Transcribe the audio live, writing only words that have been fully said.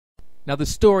Now the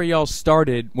story all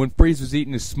started when Freeze was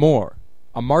eating a s'more.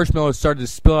 A marshmallow started to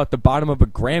spill out the bottom of a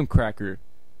graham cracker.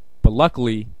 But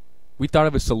luckily, we thought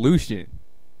of a solution.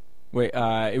 Wait,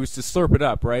 it was to slurp it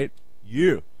up, right?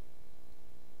 Yeah.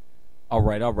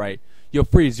 Alright. Yo,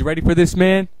 Freeze, you ready for this,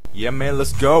 man? Yeah, man,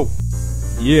 let's go.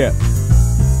 Yeah.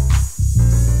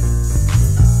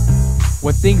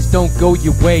 When things don't go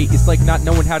your way, it's like not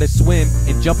knowing how to swim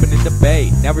and jumping in the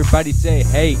bay. Now everybody say,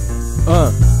 hey,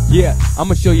 yeah,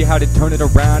 I'ma show you how to turn it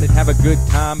around and have a good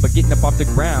time by getting up off the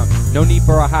ground. No need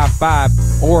for a high five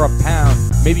or a pound.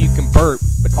 Maybe you can burp,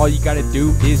 but all you gotta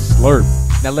do is slurp.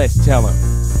 Now let's tell 'em.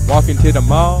 Walking to the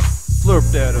mall, Slurp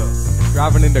that up.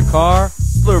 driving in the car,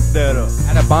 Slurp that up.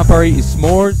 at a bonfire eating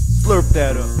s'mores, Slurp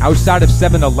that up. outside of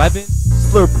 7-Eleven,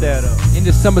 Slurp that up. in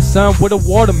the summer sun with a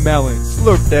watermelon.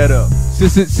 Slurp that up.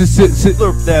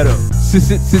 Slurp that up.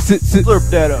 Slurp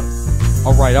that up.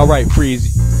 Alright,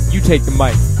 Freeze, you take the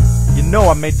mic. You know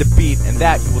I made the beat, and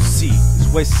that you will see is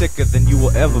way sicker than you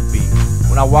will ever be.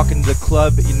 When I walk into the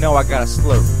club, you know I got a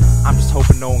slurp. I'm just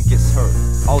hoping no one gets hurt.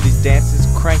 All these dances,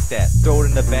 crank that, throw it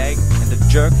in the bag, and the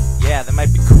jerk, yeah, they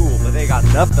might be cool, but they got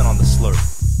nothing on the slurp.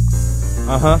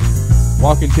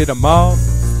 Walking to the mall,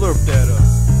 Slurp that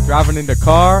up. driving in the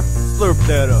car, Slurp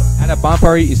that up. at a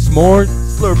bonfire eating s'mores,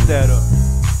 Slurp that up.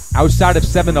 outside of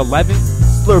 7-Eleven,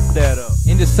 Slurp that up.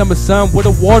 in the summer sun with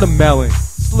a watermelon.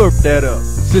 Slurp that up.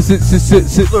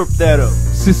 Slurp that up.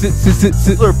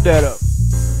 Slurp that up.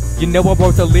 You know I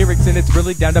wrote the lyrics and it's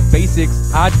really down to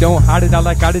basics. I don't hide it, all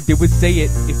I gotta do is say it.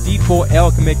 If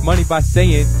D4L can make money by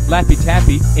saying Lappy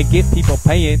Tappy and get people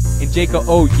paying, and Jacob,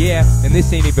 oh yeah, then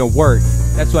this ain't even work.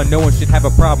 That's why no one should have a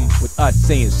problem with us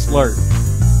saying slurp.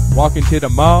 Walking to the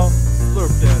mall, Slurp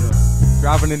that up.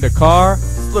 driving in the car,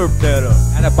 Slurp that up.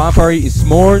 at a bonfire eating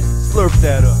s'mores, Slurp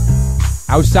that up.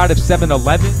 outside of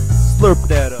 7-Eleven, Slurp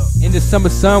that up. in the summer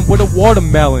sun with a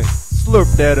watermelon.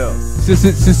 Slurp that up.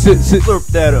 Slurp Slurp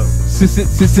that up.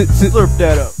 Slurp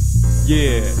that up.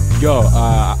 Yeah, yo,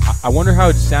 I wonder how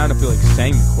it'd sound if we like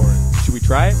sang the chorus. Should we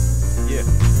try it? Yeah.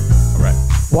 Alright.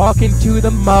 Walking to the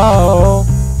mall,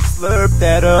 Slurp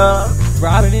that up.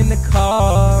 driving in the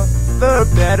car,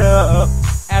 Slurp that up.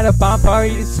 at a bonfire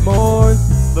eating s'mores,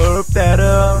 Slurp that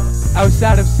up.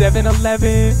 outside of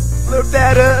 7-Eleven, Slurp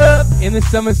that up. in the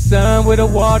summer sun with a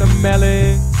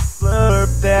watermelon. Slurp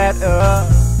that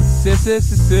up.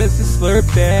 Slurp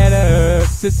that up.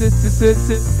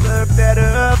 Slurp that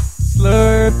up.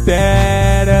 Slurp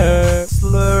that up.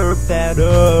 Slurp that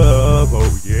up.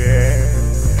 Oh yeah.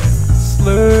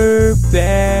 Slurp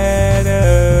that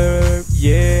up.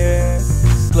 Yeah.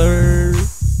 Slurp.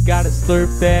 Gotta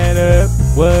slurp that up.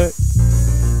 What?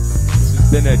 This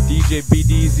has been a DJ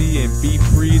B-Deezy and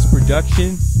B-Freeze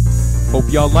production. Hope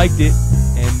y'all liked it.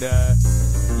 And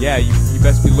yeah, you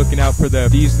best be looking out for the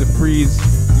D's the Freeze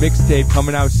mixtape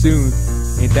coming out soon.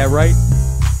 Ain't that right?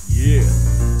 Yeah.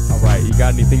 Alright, you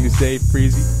got anything to say,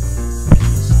 Freezy?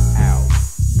 Peace out.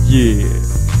 Yeah.